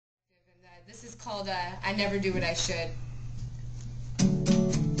This is called I Never Do What I Should.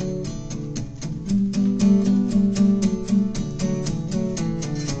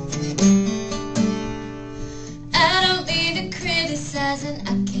 I don't mean to criticize, and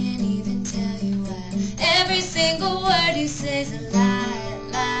I can't even tell you why. Every single word you say is a lie, a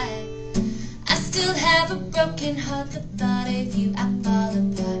lie. I still have a broken heart, the thought of you I fall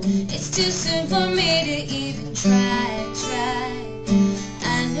apart. It's too soon for me to even try.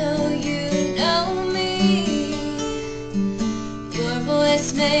 I know you know me. Your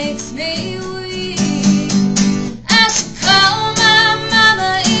voice makes me